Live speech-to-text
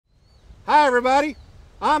Hi everybody,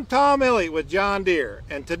 I'm Tom Elliott with John Deere,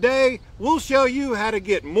 and today we'll show you how to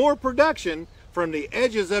get more production from the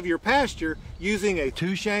edges of your pasture using a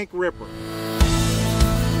two-shank ripper.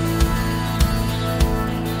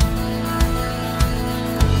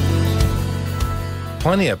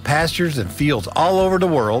 Plenty of pastures and fields all over the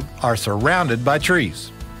world are surrounded by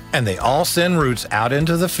trees, and they all send roots out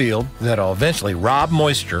into the field that'll eventually rob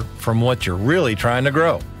moisture from what you're really trying to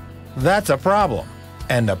grow. That's a problem.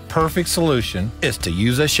 And the perfect solution is to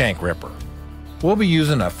use a shank ripper. We'll be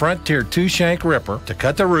using a Frontier 2-shank ripper to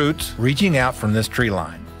cut the roots reaching out from this tree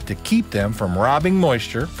line to keep them from robbing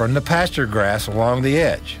moisture from the pasture grass along the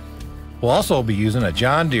edge. We'll also be using a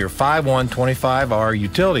John Deere 5125R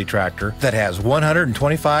utility tractor that has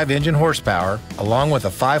 125 engine horsepower along with a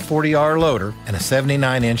 540R loader and a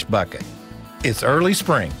 79-inch bucket. It's early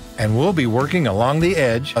spring and we'll be working along the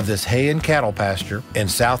edge of this hay and cattle pasture in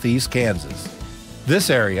southeast Kansas.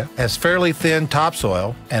 This area has fairly thin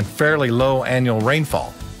topsoil and fairly low annual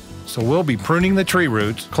rainfall, so we'll be pruning the tree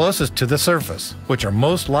roots closest to the surface, which are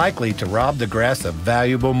most likely to rob the grass of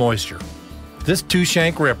valuable moisture. This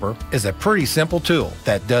two-shank ripper is a pretty simple tool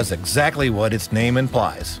that does exactly what its name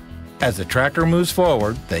implies. As the tractor moves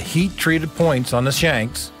forward, the heat-treated points on the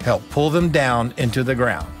shanks help pull them down into the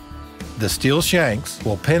ground. The steel shanks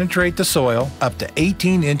will penetrate the soil up to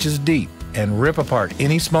 18 inches deep and rip apart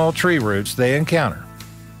any small tree roots they encounter.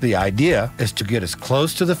 The idea is to get as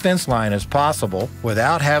close to the fence line as possible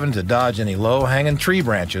without having to dodge any low-hanging tree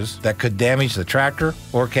branches that could damage the tractor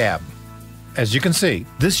or cab. As you can see,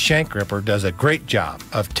 this shank ripper does a great job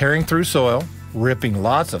of tearing through soil, ripping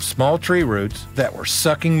lots of small tree roots that were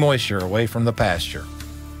sucking moisture away from the pasture.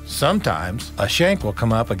 Sometimes a shank will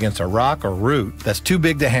come up against a rock or root that's too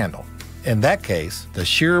big to handle. In that case, the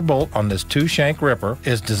shear bolt on this two-shank ripper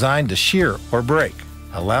is designed to shear or break,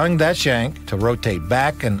 allowing that shank to rotate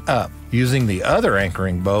back and up, using the other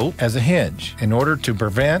anchoring bolt as a hinge in order to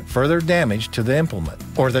prevent further damage to the implement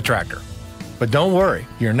or the tractor. But don't worry,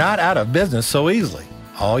 you're not out of business so easily.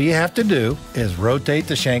 All you have to do is rotate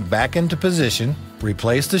the shank back into position,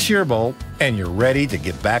 replace the shear bolt, and you're ready to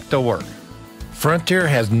get back to work. Frontier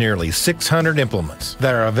has nearly 600 implements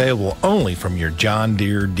that are available only from your John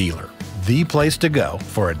Deere dealer. The place to go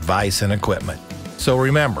for advice and equipment. So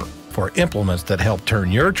remember, for implements that help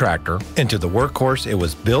turn your tractor into the workhorse it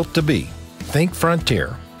was built to be, think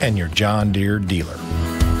Frontier and your John Deere dealer.